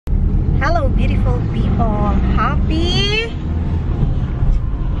beautiful people. Happy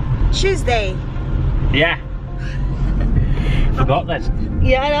Tuesday. Yeah. Forgot that.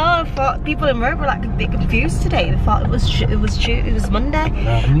 Yeah, I know. I thought people in work were like a bit confused today. They thought it was Monday.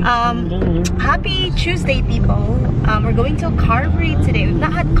 Happy Tuesday, people. We're going to Carvery today. We've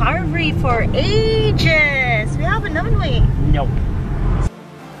not had Carvery for ages. We haven't, haven't we? Nope.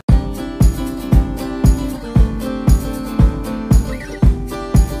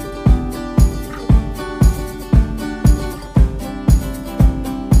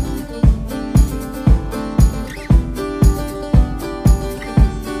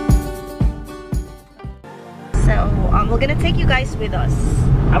 We're gonna take you guys with us.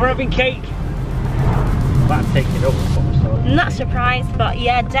 And we're having cake. Well, I'm taking it up, so. Not surprised, but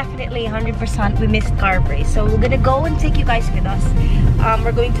yeah, definitely 100% we missed Carvery. So we're gonna go and take you guys with us.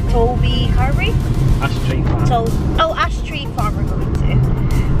 We're going to Toby Carvery. Ash Tree Farm. Ash Tree Farm we're going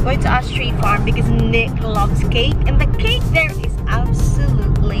to. Going to Ash Tree Farm because Nick loves cake. And the cake there is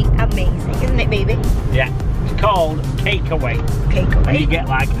absolutely amazing. Isn't it, baby? Yeah. It's called Cake Away. Cake Away. And you get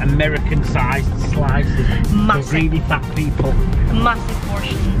like American-sized slices. Massive. For really fat people. Massive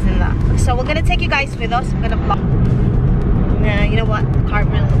portions in that. So we're gonna take you guys with us. We're gonna vlog. You know what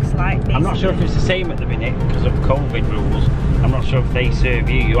Carvery looks like. Basically. I'm not sure if it's the same at the minute because of COVID rules. I'm not sure if they serve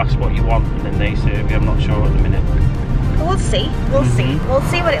you. You ask what you want and then they serve you. I'm not sure at the minute. We'll see. We'll see. We'll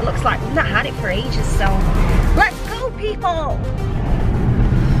see what it looks like. We've not had it for ages, so let's go, people.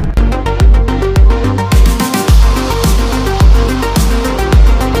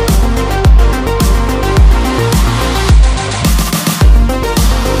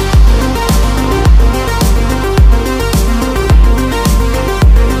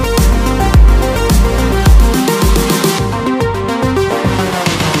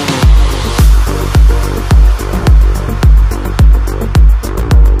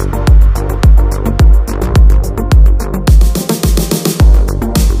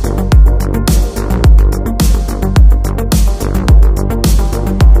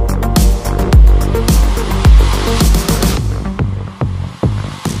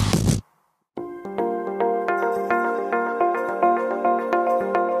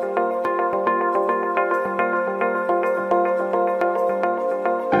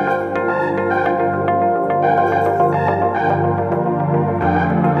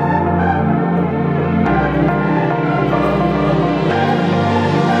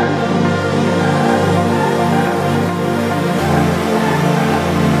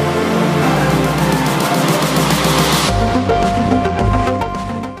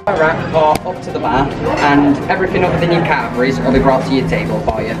 Rack or up to the bar, and everything other than your Carveries will be brought to your table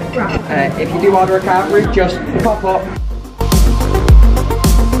for you. If you do order a Carvery, just pop up.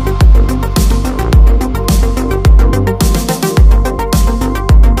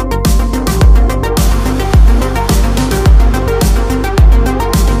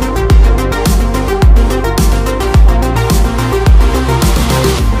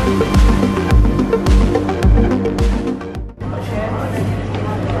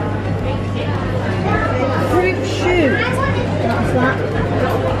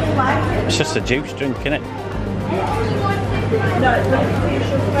 It's just a juice drink, isn't it?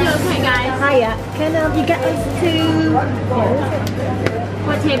 Okay, guys. Hiya. Can you get us to...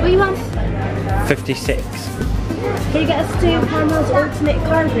 What table you want? 56. Can you get us to Parma's Ultimate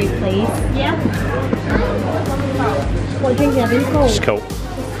Carvery, please? Yeah. What drink do you have in cold? It's cool.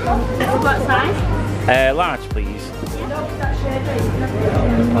 What size? Large, please.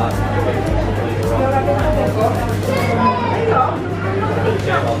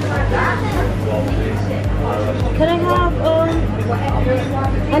 Can I have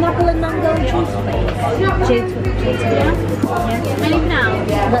an apple and mango juice, please? Yeah. Anything else?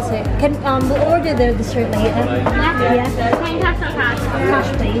 That's it. Can we'll order the dessert later. Yeah. Can you cash or cash? Cash,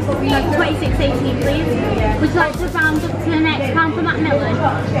 please. 26.18, please. Would you like to round up to the next pound for Macmillan?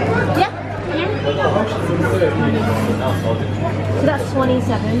 Yeah. Yeah. So that's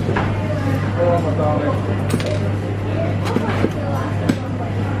 27.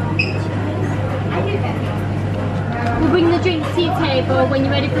 We'll bring the drinks to your table. When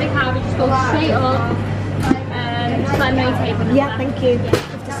you're ready for the car, we just go straight up. Just let me know your table number. Yeah, thank you.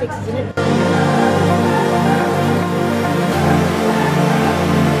 56, isn't it?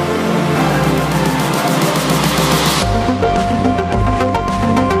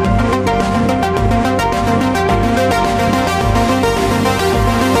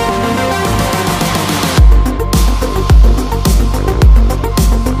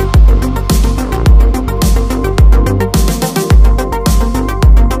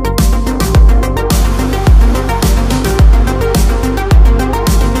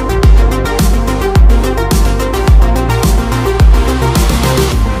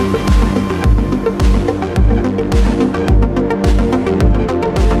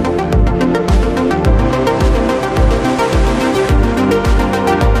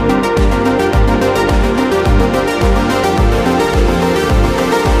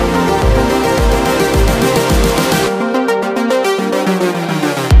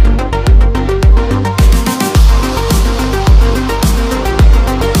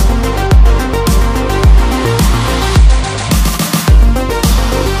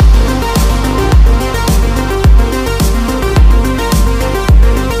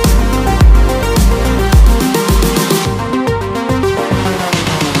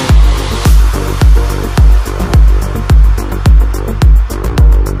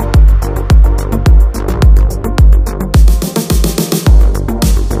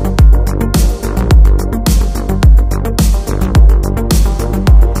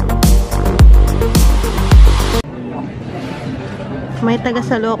 May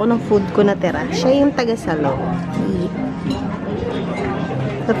tagasalo ako ng food ko na tira. Siya yung tagasalo.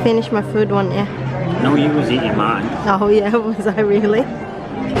 To finish my food one, yeah. No, you was eating mine. Oh yeah, was I really?